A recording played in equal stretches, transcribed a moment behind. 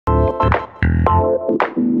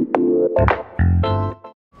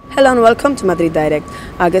Hello and welcome to Madrid Direct.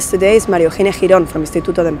 Our guest today is María Eugenia Girón from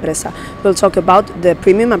Instituto de Empresa. We'll talk about the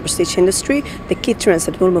premium and prestige industry, the key trends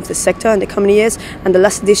that will move the sector in the coming years, and the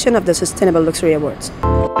last edition of the Sustainable Luxury Awards.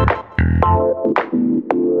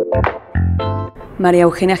 María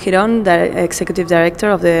Eugenia Girón, the Executive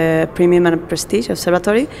Director of the Premium and Prestige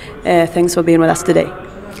Observatory. Thanks for being with us today.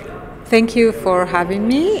 Thank you for having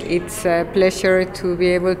me. It's a pleasure to be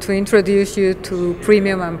able to introduce you to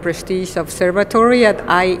Premium and Prestige Observatory at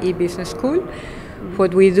IE Business School.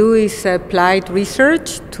 What we do is applied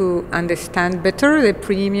research to understand better the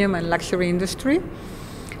premium and luxury industry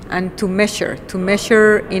and to measure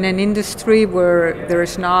in an industry where there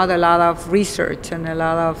is not a lot of research and a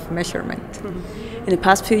lot of measurement. In the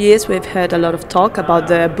past few years, we've heard a lot of talk about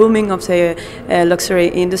the booming of the luxury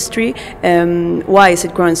industry. Why is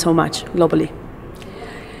it growing so much globally?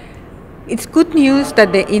 It's good news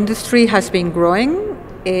that the industry has been growing.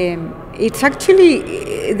 It's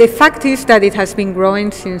actually, the fact is that it has been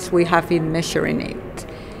growing since we have been measuring it.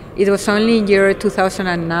 It was only in year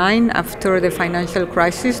 2009, after the financial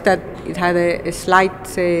crisis, that it had a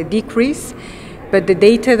slight decrease. But the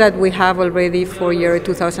data that we have already for year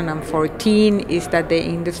 2014 is that the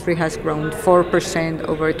industry has grown 4%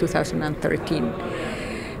 over 2013.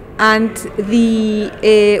 And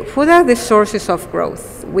what are the sources of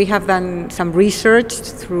growth? We have done some research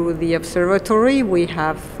through the observatory. We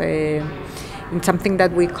have in something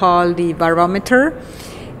that we call the barometer.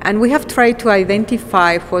 And we have tried to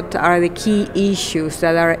identify what are the key issues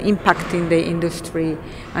that are impacting the industry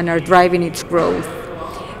and are driving its growth.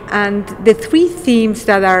 And the three themes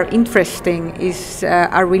that are interesting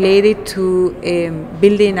are related to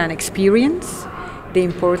building an experience, the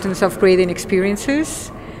importance of creating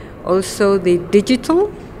experiences, also the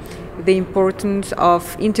digital, the importance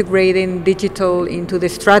of integrating digital into the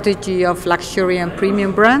strategy of luxury and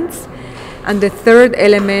premium brands, and the third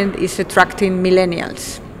element is attracting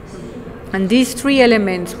millennials. And these three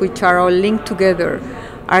elements, which are all linked together,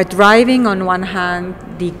 are driving on one hand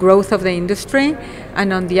the growth of the industry,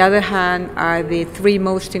 and on the other hand are the three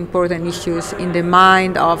most important issues in the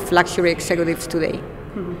mind of luxury executives today.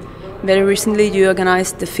 Mm-hmm. Very recently you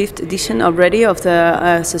organized the 5th edition already of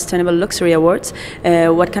the Sustainable Luxury Awards.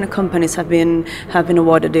 What kind of companies have been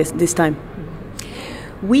awarded this time?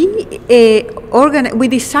 We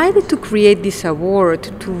decided to create this award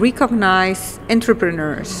to recognize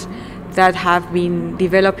entrepreneurs that have been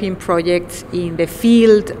developing projects in the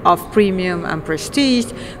field of premium and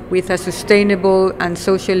prestige with a sustainable and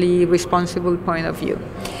socially responsible point of view.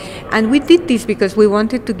 And we did this because we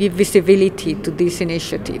wanted to give visibility to these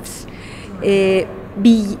initiatives.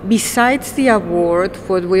 Besides the award,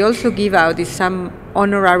 what we also give out is some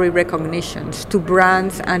honorary recognitions to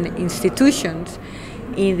brands and institutions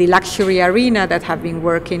in the luxury arena that have been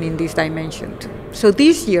working in this dimension. So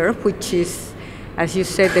this year, which is, as you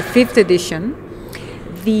said, the 5th edition,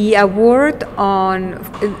 the award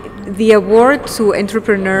to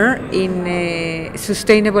entrepreneur in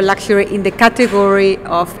sustainable luxury in the category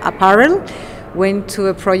of apparel went to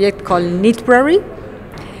a project called Knitbrary.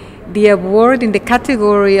 The award in the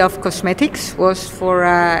category of cosmetics was for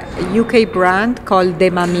a UK brand called De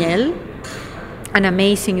Mamiel, an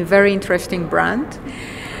amazing, very interesting brand.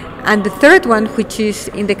 And the third one, which is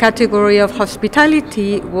in the category of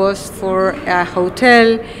hospitality, was for a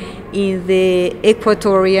hotel in the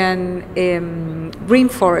Ecuadorian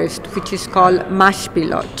rainforest, which is called Mashpi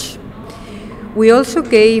Lodge. We also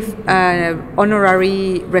gave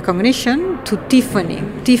honorary recognition to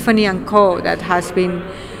Tiffany & Co., that has been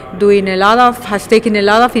has taken a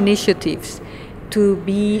lot of initiatives to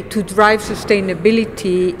drive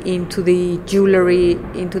sustainability into the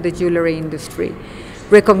jewelry industry.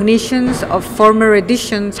 Recognitions of former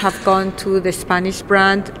editions have gone to the Spanish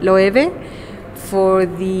brand Loewe for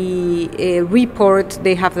the report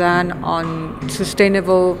they have done on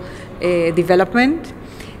sustainable development,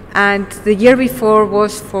 and the year before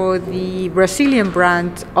was for the Brazilian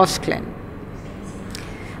brand Osklen.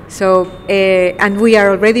 So, and we are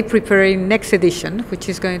already preparing next edition, which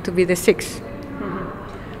is going to be the 6th.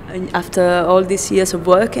 After all these years of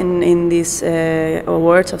work in these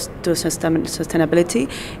awards to sustainability,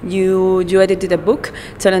 you edited a book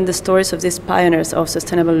telling the stories of these pioneers of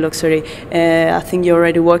sustainable luxury. I think you're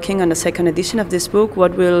already working on the 2nd edition of this book.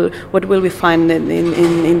 What will we find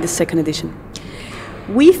in the 2nd edition?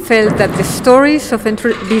 we felt that the stories of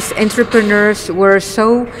these entrepreneurs were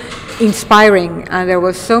so inspiring and there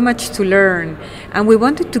was so much to learn, and we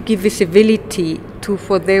wanted to give visibility to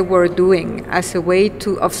what they were doing as a way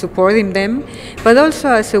of supporting them, but also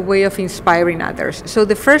as a way of inspiring others. So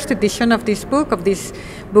the first edition of this book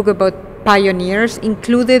about pioneers,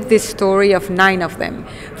 included the story of 9 of them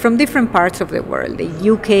from different parts of the world: the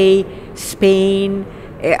UK, Spain,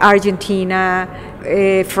 Argentina,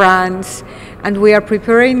 France, and we are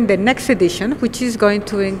preparing the next edition, which is going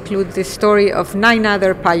to include the story of 9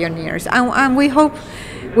 other pioneers. And we hope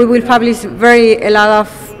we will publish a lot of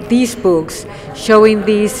these books showing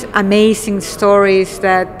these amazing stories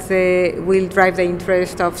that will drive the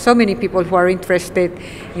interest of so many people who are interested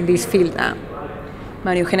in this field now.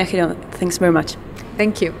 María Eugenia Girón, thanks very much.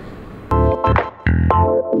 Thank you.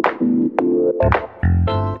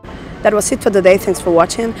 That was it for today. Thanks for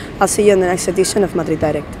watching. I'll see you in the next edition of Madrid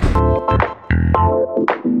Direct.